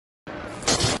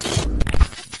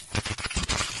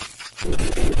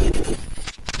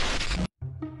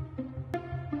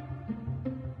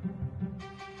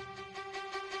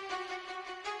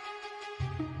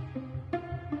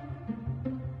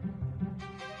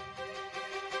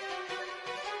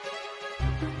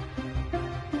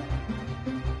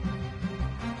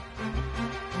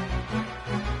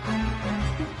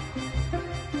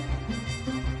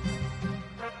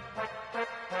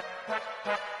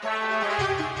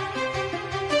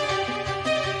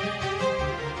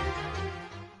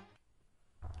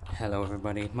Hello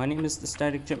everybody, my name is the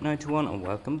Static Jump 91 and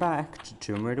welcome back to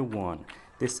Tomb Raider 1.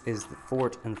 This is the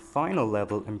fourth and final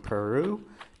level in Peru,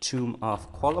 Tomb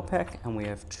of Qualopec, and we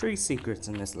have 3 secrets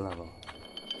in this level.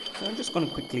 So I'm just going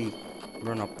to quickly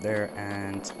run up there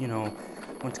and,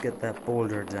 want to get that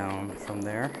boulder down from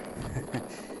there,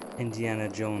 Indiana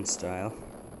Jones style.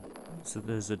 So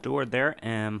there's a door there,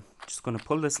 just going to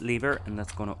pull this lever and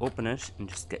that's going to open it, and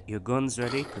just get your guns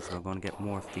ready because we're going to get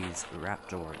more of these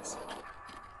raptors.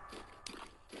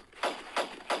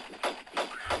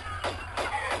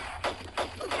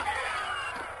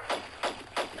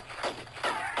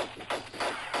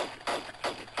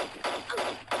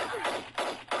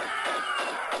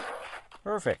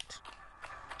 Perfect.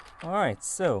 Alright,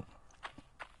 so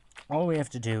all we have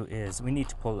to do is we need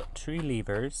to pull 3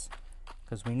 levers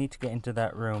because we need to get into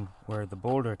that room where the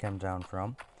boulder came down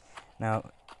from.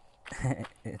 Now,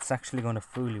 it's actually going to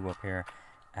fool you up here.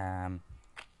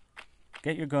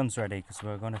 Get your guns ready because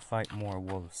we're going to fight more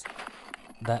wolves.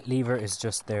 That lever is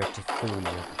just there to fool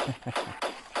you.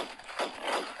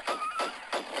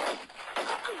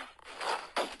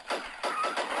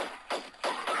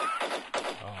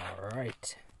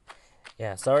 Alright.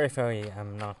 Yeah, sorry if I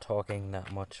am not talking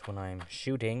that much when I'm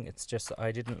shooting. It's just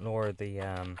I didn't lower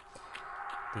the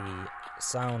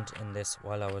sound in this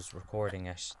while I was recording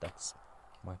it. That's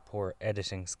my poor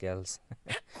editing skills.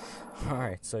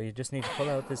 Alright, so you just need to pull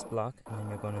out this block and then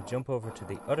you're going to jump over to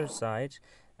the other side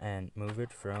and move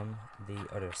it from the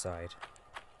other side.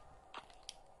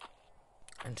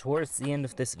 And towards the end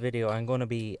of this video I'm going to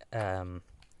be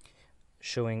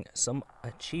showing some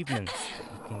achievements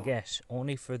that you can get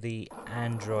only for the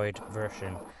Android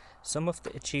version. Some of the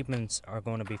achievements are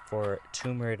going to be for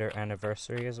Tomb Raider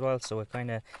Anniversary as well, so it kind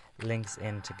of links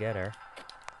in together.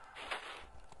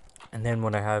 And then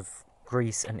when I have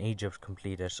Greece and Egypt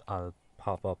completed, I'll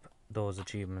pop up those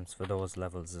achievements for those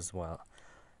levels as well.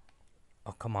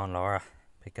 Oh, come on, Laura,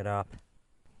 pick it up.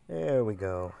 There we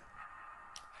go.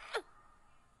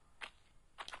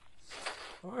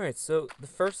 Alright, so the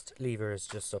first lever is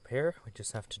just up here. We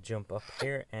just have to jump up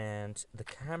here, and the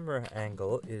camera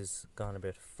angle is gone a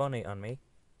bit funny on me.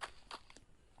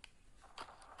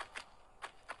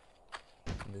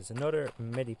 And there's another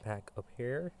medipack up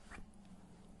here.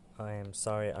 I am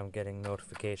sorry, I'm getting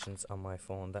notifications on my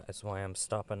phone. That is why I'm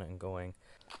stopping and going.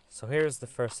 So here's the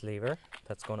first lever.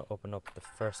 That's going to open up the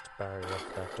first barrier of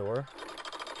that door.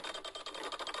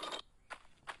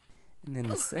 And then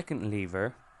the second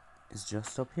lever is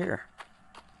just up here.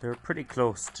 They're pretty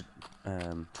close to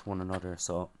one another,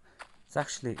 so it's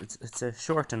actually it's a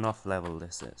short enough level.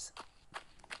 This is.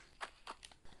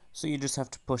 So you just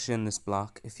have to push in this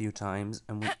block a few times,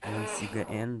 and once you get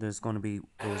in, there's going to be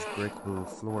those brick wool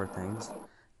floor things.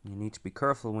 You need to be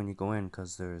careful when you go in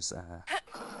because there's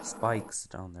spikes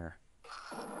down there,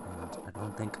 and I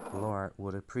don't think Laura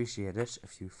would appreciate it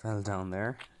if you fell down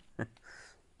there.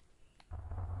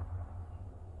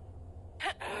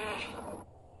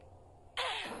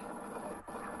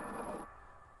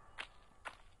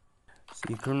 So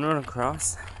you can run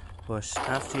across, but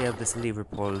after you have this lever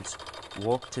pulled,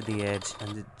 walk to the edge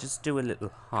and just do a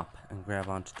little hop and grab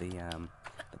onto the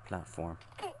platform.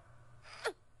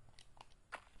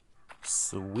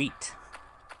 Sweet.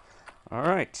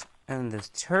 Alright, and the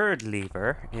third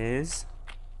lever is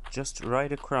just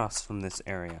right across from this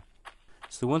area.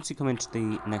 So once you come into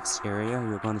the next area,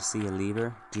 you're going to see a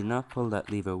lever. Do not pull that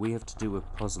lever. We have to do a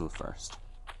puzzle first.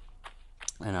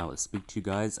 And I will speak to you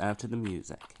guys after the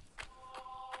music.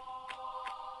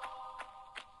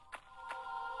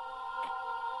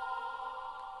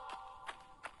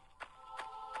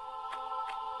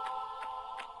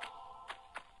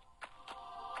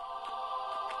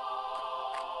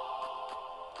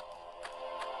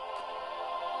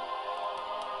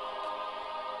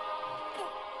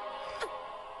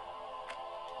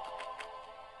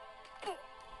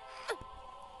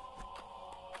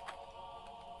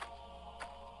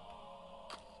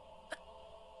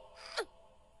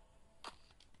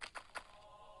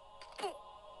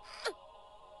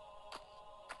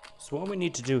 So what we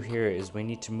need to do here is we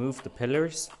need to move the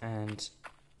pillars, and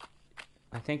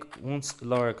I think once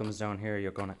Laura comes down here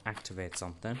you're going to activate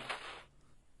something.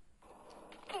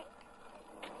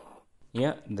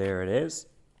 Yeah, there it is.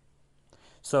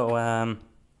 So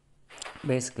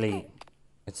basically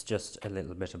it's just a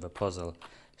little bit of a puzzle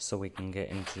so we can get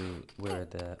into where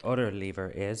the other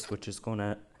lever is, which is going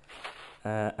to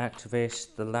activate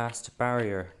the last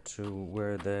barrier to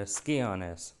where the Skion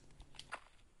is.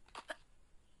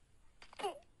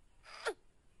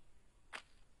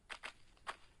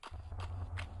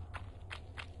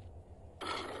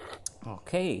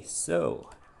 Okay, so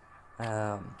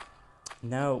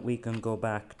Now we can go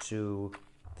back to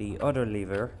the other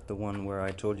lever, the one where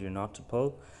I told you not to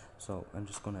pull. So I'm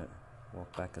just going to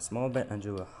walk back a small bit and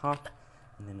do a hop,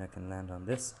 and then I can land on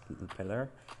this little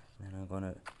pillar. Then I'm going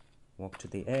to walk to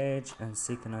the edge and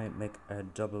see, can I make a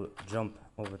double jump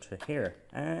over to here?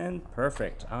 And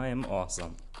perfect, I am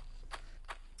awesome.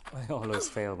 I always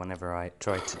fail whenever I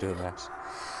try to do that.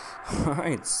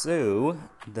 Alright, so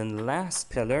the last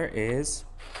pillar is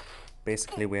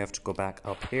basically we have to go back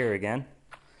up here again.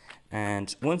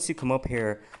 And once you come up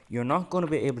here, you're not going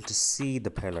to be able to see the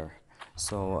pillar.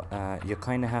 So you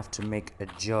kind of have to make a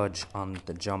judge on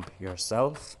the jump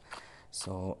yourself.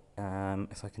 So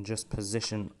if I can just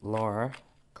position Laura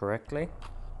correctly,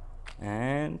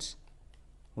 and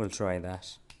we'll try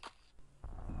that.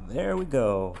 There we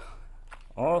go.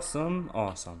 Awesome,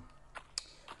 awesome.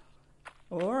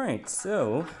 Alright,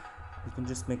 so you can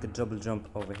just make a double jump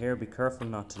over here. Be careful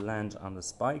not to land on the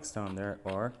spikes down there,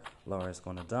 or Laura's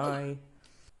gonna die.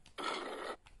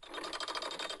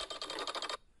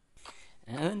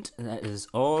 And that is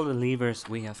all the levers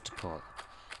we have to pull.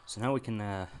 So now we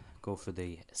can go for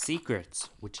the secrets,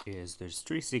 which is, there's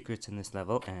 3 secrets in this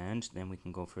level, and then we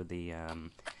can go for the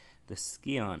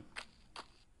ski-on.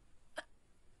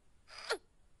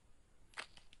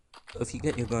 If you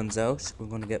get your guns out, we're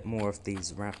going to get more of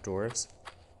these raptors.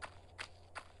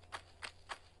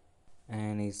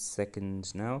 Any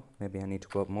second now. Maybe I need to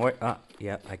go up more. Ah,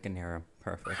 yeah, I can hear him.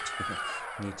 Perfect.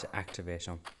 I need to activate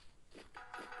him.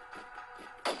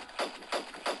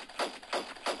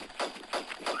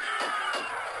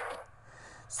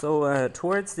 So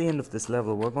towards the end of this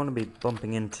level, we're going to be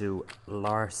bumping into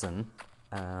Larson.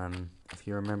 If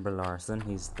you remember Larson,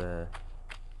 he's the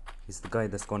guy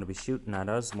that's going to be shooting at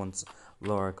us once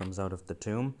Laura comes out of the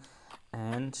tomb.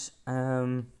 And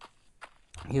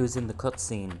he was in the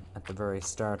cutscene at the very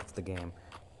start of the game.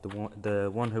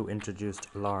 The one who introduced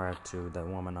Laura to the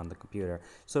woman on the computer.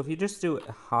 So if you just do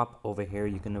a hop over here,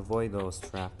 you can avoid those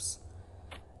traps.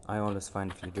 I always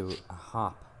find if you do a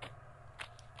hop,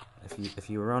 if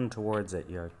you run towards it,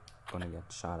 you're going to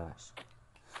get shot at.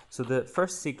 So the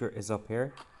first secret is up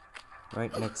here,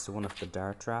 right next to one of the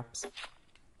dart traps.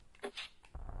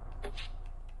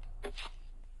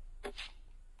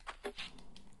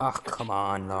 Oh, come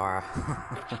on, Laura.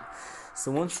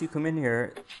 So once you come in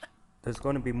here, there's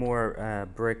going to be more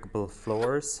breakable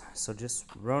floors. So just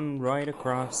run right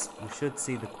across. You should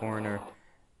see the corner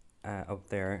up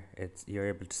there. You're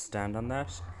able to stand on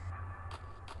that.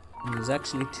 And there's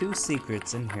actually 2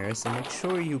 secrets in here, so make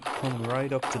sure you come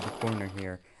right up to the corner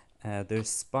here. There's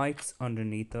spikes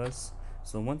underneath us.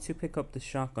 So once you pick up the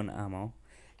shotgun ammo,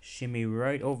 shimmy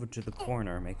right over to the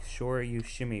corner. Make sure you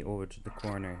shimmy over to the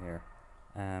corner here.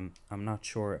 I'm not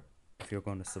sure if you're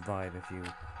going to survive if you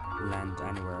land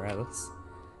anywhere else.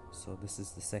 So this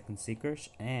is the second secret,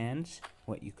 and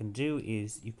what you can do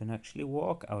is you can actually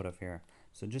walk out of here.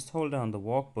 So just hold down the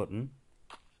walk button.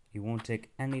 You won't take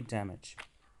any damage.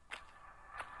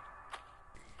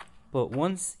 But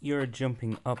once you're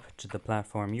jumping up to the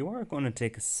platform, you are going to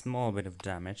take a small bit of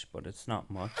damage, but it's not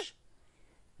much.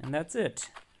 And that's it.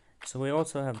 So we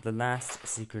also have the last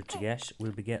secret to get.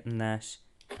 We'll be getting that.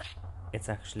 It's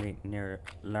actually near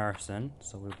Larson,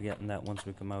 so we'll be getting that once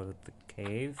we come out of the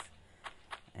cave.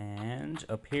 And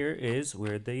up here is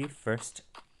where the first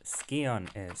ski-on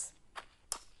is.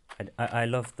 I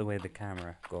love the way the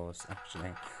camera goes,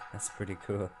 actually. That's pretty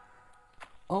cool.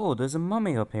 Oh, there's a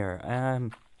mummy up here.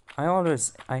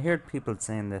 I heard people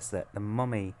saying this, that the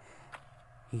mummy,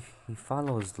 he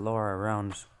follows Laura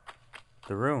around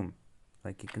the room.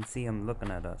 Like, you can see him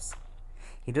looking at us.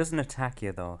 He doesn't attack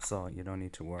you though, so you don't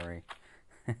need to worry.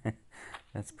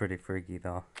 That's pretty freaky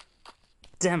though.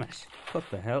 Damn it! What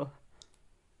the hell?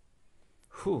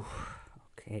 Whew.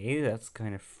 Okay, that's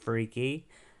kind of freaky.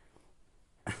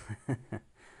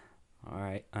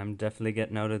 Alright, I'm definitely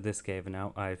getting out of this cave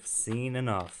now. I've seen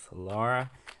enough.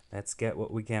 Laura, let's get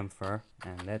what we came for,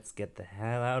 and let's get the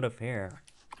hell out of here.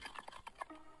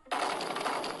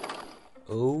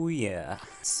 Oh yeah.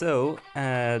 So,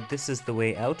 this is the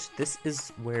way out. This is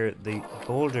where the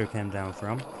boulder came down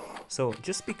from. So,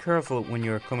 just be careful when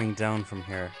you're coming down from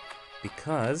here,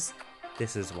 because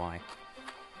this is why.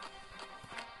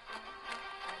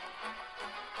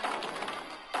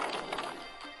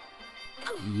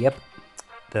 Yep,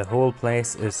 the whole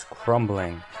place is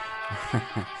crumbling.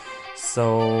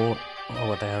 So, oh,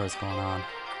 what the hell is going on?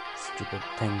 Stupid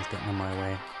things getting in my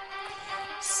way.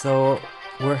 So,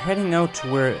 we're heading out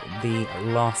to where the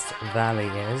Lost Valley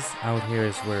is. Out here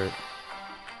is where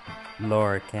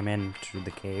Laura came in through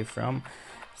the cave from.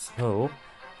 So,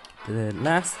 the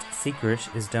last secret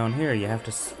is down here. You have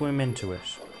to swim into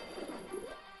it.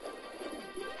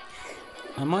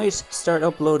 I might start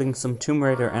uploading some Tomb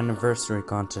Raider anniversary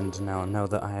content now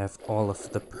that I have all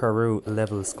of the Peru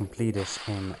levels completed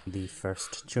in the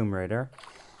first Tomb Raider.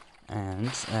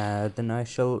 And then I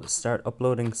shall start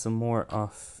uploading some more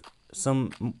of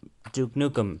some Duke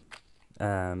Nukem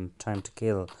Time to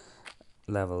Kill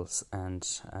levels, and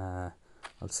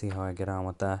I'll see how I get on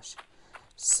with that.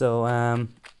 So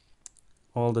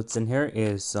all that's in here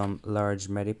is some large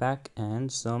medipack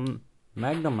and some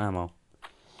magnum ammo.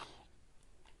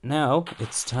 Now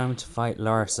it's time to fight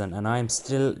Larson, and I'm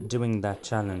still doing that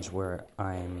challenge where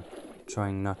I'm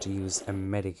trying not to use a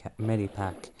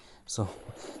medipack. So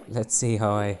let's see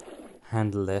how I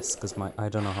handle this, because I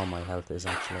don't know how my health is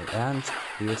actually. And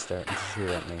he is starting to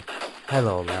shoot at me.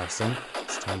 Hello Larson,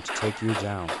 it's time to take you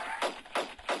down.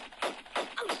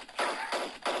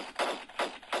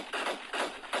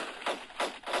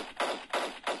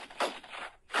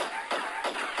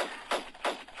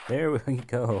 There we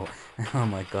go. Oh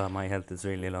my god, my health is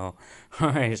really low.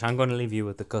 Alright, I'm going to leave you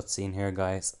with the cutscene here,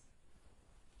 guys.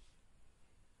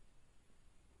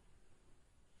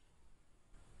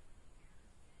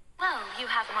 Well, you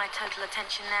have my total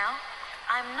attention now.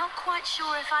 I'm not quite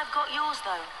sure if I've got yours,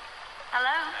 though.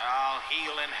 Hello? I'll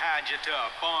heel and hide you to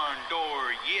a barn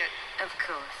door yet. Of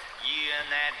course. You and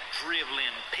that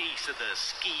driveling piece of the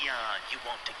ski-on. You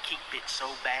want to keep it so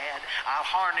bad? I'll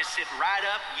harness it right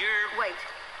up your... Wait.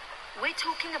 We're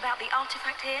talking about the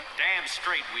artifact here? Damn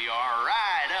straight we are.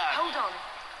 Right up. Hold on.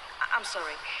 I'm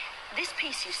sorry. This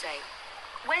piece, you say.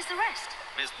 Where's the rest?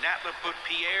 Miss Natla put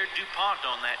Pierre DuPont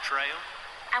on that trail.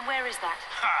 And where is that?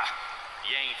 Ha!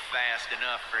 You ain't fast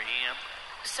enough for him.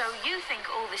 So you think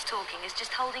all this talking is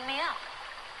just holding me up?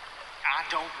 I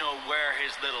don't know where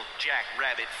his little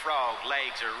jackrabbit frog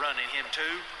legs are running him to.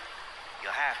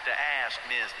 You'll have to ask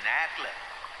Miss Natla.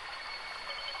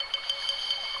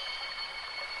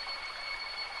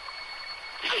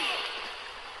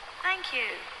 Thank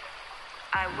you.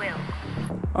 I will.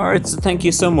 Alright, so thank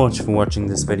you so much for watching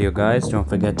this video, guys. Don't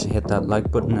forget to hit that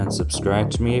like button and subscribe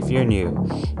to me if you're new.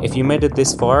 If you made it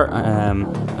this far,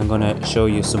 I'm going to show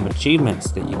you some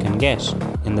achievements that you can get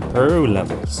in the Peru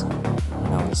levels. And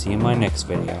I will see you in my next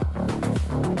video.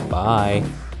 Bye.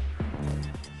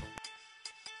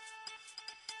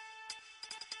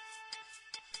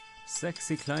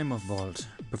 Sexy climb up vault.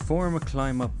 Perform a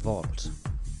climb up vault.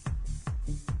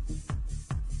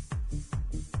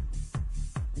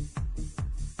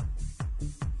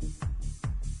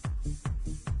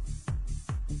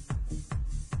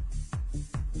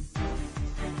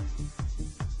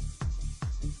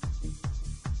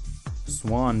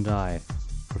 Swan dive.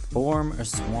 Perform a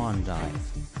swan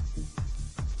dive.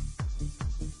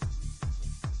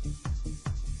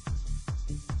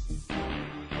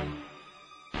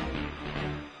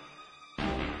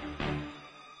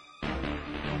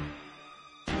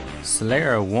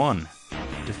 Slayer 1.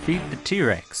 Defeat the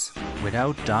T-Rex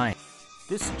without dying.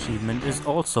 This achievement is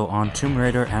also on Tomb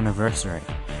Raider Anniversary.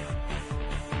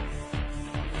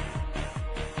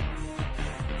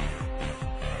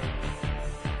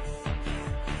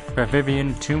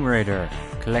 Vivian Tomb Raider.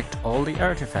 Collect all the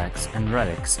artifacts and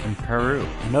relics in Peru.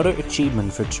 Another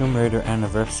achievement for Tomb Raider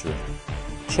Anniversary.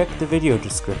 Check the video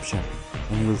description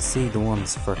and you'll see the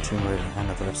ones for Tomb Raider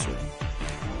Anniversary.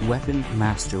 Weapon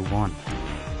Master 1.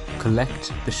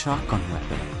 Collect the shotgun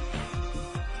weapon.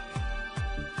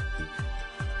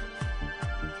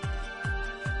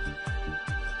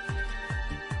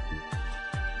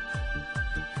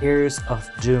 Ears of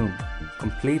Doom.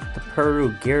 Complete the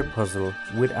Peru gear puzzle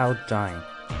without dying.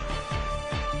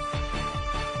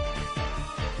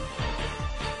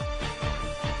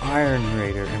 Iron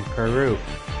Raider in Peru.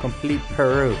 Complete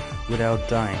Peru without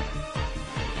dying.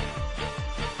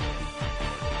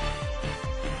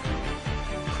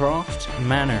 Croft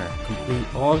Manor. Complete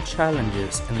all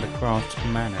challenges in the Croft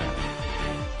Manor.